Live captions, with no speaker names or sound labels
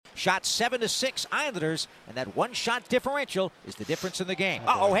shot 7-6 Islanders, and that one-shot differential is the difference in the game.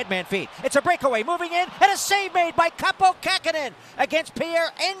 Headman feed. It's a breakaway, moving in, and a save made by Kaapo Kahkonen against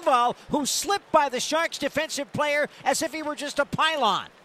Pierre Engvall, who slipped by the Sharks' defensive player as if he were just a pylon.